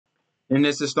In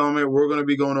this installment, we're going to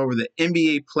be going over the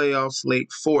NBA playoff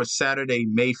slate for Saturday,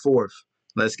 May 4th.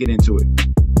 Let's get into it.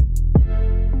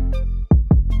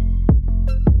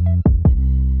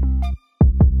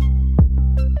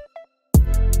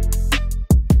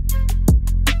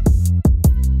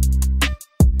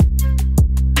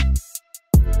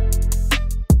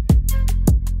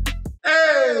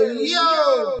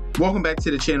 Welcome back to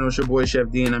the channel. It's your boy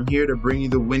Chef D, and I'm here to bring you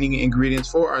the winning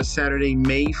ingredients for our Saturday,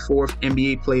 May 4th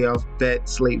NBA playoff bet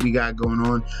slate we got going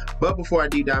on. But before I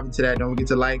deep dive into that, don't forget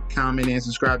to like, comment, and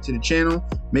subscribe to the channel.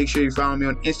 Make sure you follow me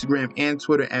on Instagram and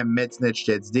Twitter at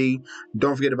MetsNetsJetsD.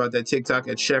 Don't forget about that TikTok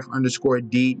at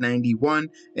Chef_D91,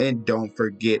 and don't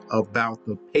forget about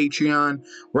the Patreon.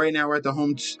 Right now, we're at the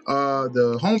homepage of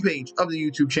the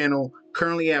YouTube channel.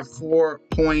 Currently at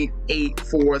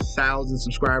 4.84 thousand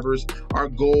subscribers. Our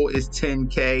goal is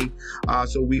 10K,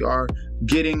 so we are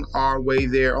getting our way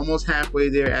there, almost halfway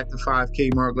there at the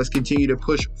 5K mark. Let's continue to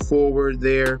push forward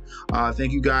there.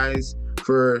 Thank you guys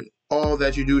for all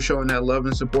that you do, showing that love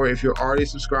and support. If you're already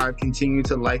subscribed, continue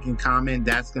to like and comment.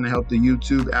 That's going to help the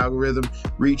YouTube algorithm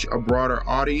reach a broader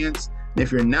audience. And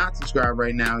if you're not subscribed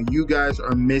right now, you guys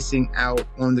are missing out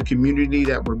on the community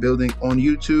that we're building on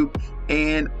YouTube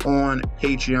and on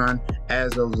Patreon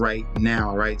as of right now.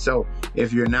 All right, so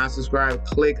if you're not subscribed,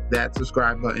 click that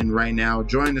subscribe button right now,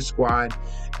 join the squad,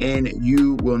 and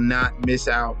you will not miss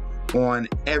out on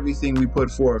everything we put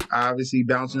forth. Obviously,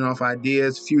 bouncing off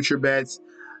ideas, future bets,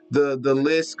 the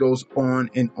list goes on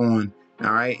and on.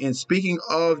 All right, and speaking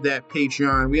of that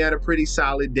Patreon, we had a pretty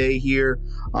solid day here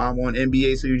on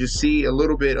NBA, so you just see a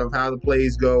little bit of how the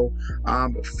plays go.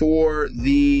 For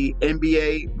the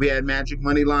NBA, we had Magic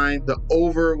money line. The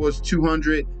over was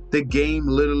 200. The game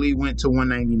literally went to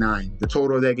 199. The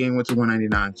total of that game went to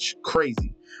 199.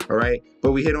 Crazy. All right,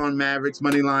 but we hit on Mavericks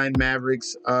money line.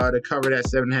 Mavericks to cover that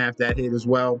 7.5. That hit as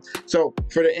well. So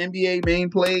for the NBA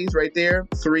main plays right there,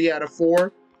 3 out of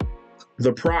 4.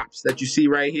 The props that you see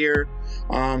right here,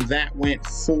 that went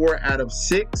 4 out of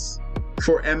 6.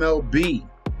 For MLB,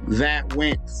 that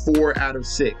went 4 out of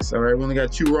 6. All right, we only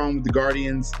got 2 wrong with the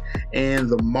Guardians and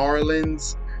the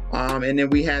Marlins. And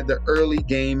then we had the early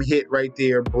game hit right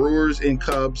there, Brewers and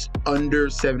Cubs under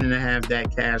 7.5.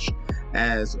 That cash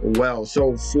as well.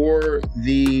 So for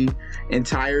the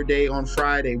entire day on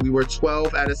Friday, we were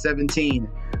 12 out of 17.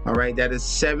 All right, that is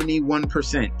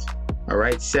 71%. All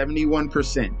right,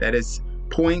 71%. That is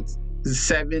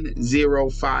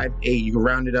 0.7058. You can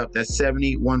round it up. That's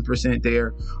 71%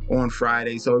 there on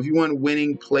Friday. So if you want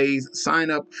winning plays,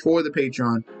 sign up for the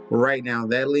Patreon right now.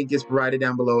 That link is provided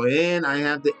down below, and I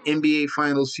have the NBA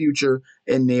Finals future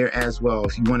in there as well.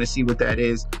 If you want to see what that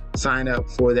is, sign up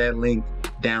for that link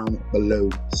down below.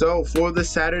 So for the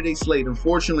Saturday slate,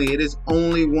 unfortunately, it is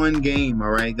only one game.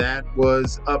 All right, that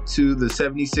was up to the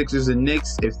 76ers and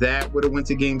Knicks. If that would have went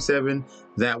to game 7,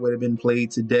 that would have been played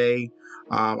today.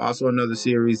 Also another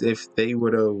series, if they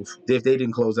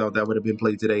didn't close out, that would have been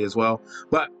played today as well.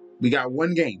 But we got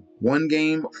one game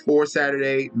for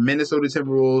Saturday. Minnesota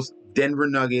Timberwolves, Denver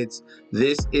Nuggets.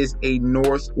 This is a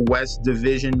Northwest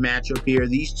Division matchup here.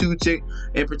 These two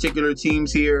in particular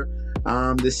teams here,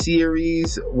 the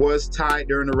series was tied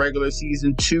during the regular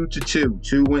season 2-2.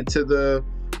 2 went to the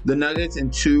Nuggets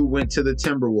and 2 went to the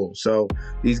Timberwolves. So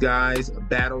these guys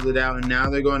battled it out, and now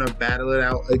they're going to battle it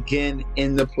out again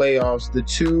in the playoffs, the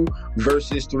 2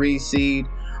 versus 3 seed.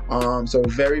 So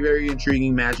very, very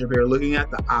intriguing matchup here. Looking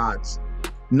at the odds,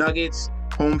 Nuggets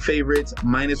home favorites,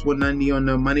 -190 on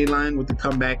the money line with the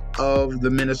comeback of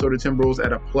the Minnesota Timberwolves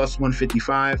at a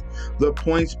 +155. The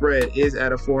point spread is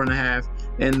at a 4.5,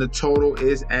 and the total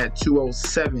is at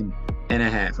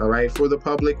 207.5. All right, for the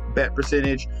public bet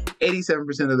percentage,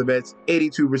 87% of the bets,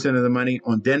 82% of the money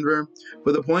on Denver.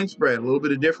 For the point spread, a little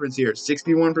bit of difference here,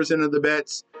 61% of the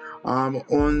bets on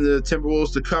the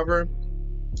Timberwolves to cover,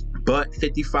 but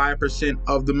 55%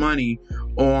 of the money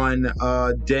on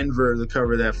Denver to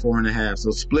cover that 4.5.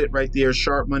 So split right there,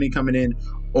 sharp money coming in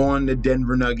on the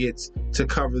Denver Nuggets to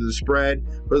cover the spread.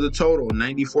 For the total,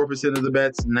 94% of the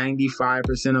bets,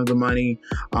 95% of the money,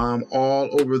 all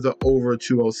over the over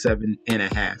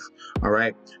 207.5. All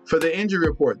right. For the injury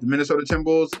report, the Minnesota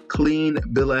Timberwolves, clean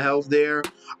bill of health there.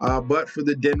 But for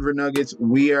the Denver Nuggets,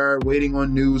 we are waiting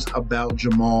on news about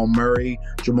Jamal Murray.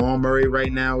 Jamal Murray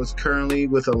right now is currently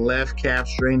with a left calf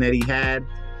strain that he had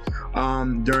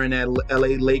during that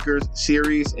LA Lakers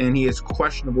series, and he is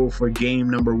questionable for game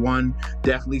number 1.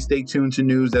 Definitely stay tuned to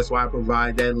news. That's why I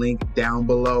provide that link down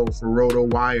below for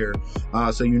RotoWire,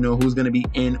 so you know who's going to be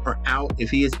in or out. If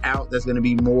he is out, that's going to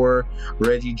be more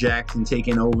Reggie Jackson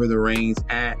taking over the reins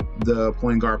at the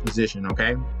point guard position.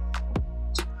 Okay.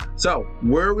 So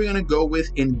where are we going to go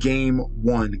with in game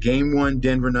one? Game one,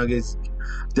 Denver Nuggets.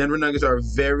 Denver Nuggets are a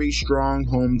very strong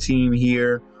home team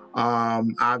here,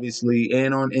 obviously,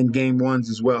 and in game ones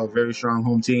as well. Very strong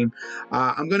home team.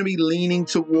 I'm going to be leaning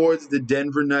towards the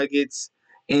Denver Nuggets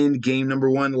in game number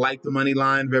one. Like the money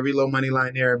line, very low money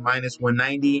line there at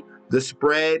 -190. The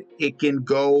spread, it can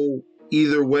go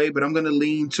either way, but I'm going to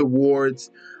lean towards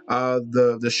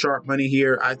the sharp money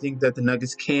here. I think that the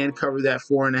Nuggets can cover that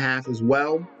 4.5 as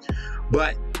well.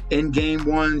 But in game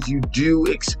ones, you do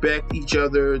expect each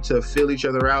other to fill each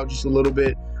other out just a little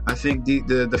bit. I think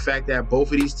the fact that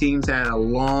both of these teams had a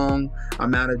long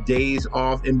amount of days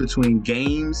off in between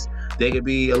games, they could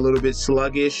be a little bit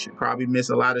sluggish, probably miss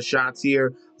a lot of shots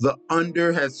here. The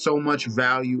under has so much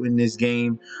value in this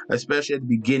game, especially at the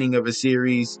beginning of a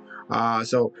series.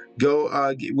 So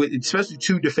go with especially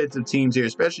two defensive teams here,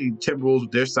 especially Timberwolves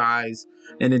with their size,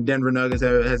 and then Denver Nuggets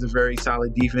has a very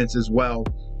solid defense as well.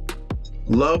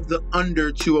 Love the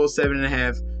under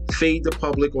 207.5. Fade the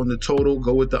public on the total.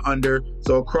 Go with the under.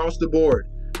 So across the board,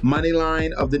 money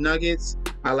line of the Nuggets.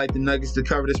 I like the Nuggets to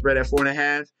cover the spread at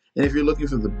 4.5. And if you're looking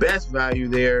for the best value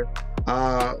there,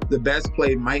 the best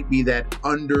play might be that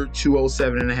under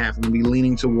 207.5. I'm going to be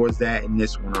leaning towards that in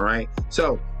this one. All right.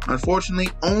 So unfortunately,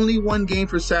 only one game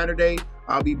for Saturday.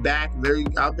 I'll be back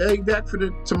for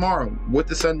tomorrow with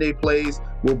the Sunday plays.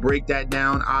 We'll break that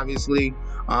down. Obviously,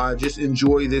 just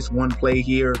enjoy this one play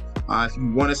here. If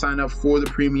you want to sign up for the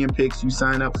premium picks, you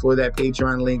sign up for that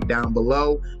Patreon link down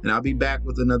below, and I'll be back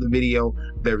with another video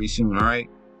very soon. All right,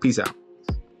 peace out.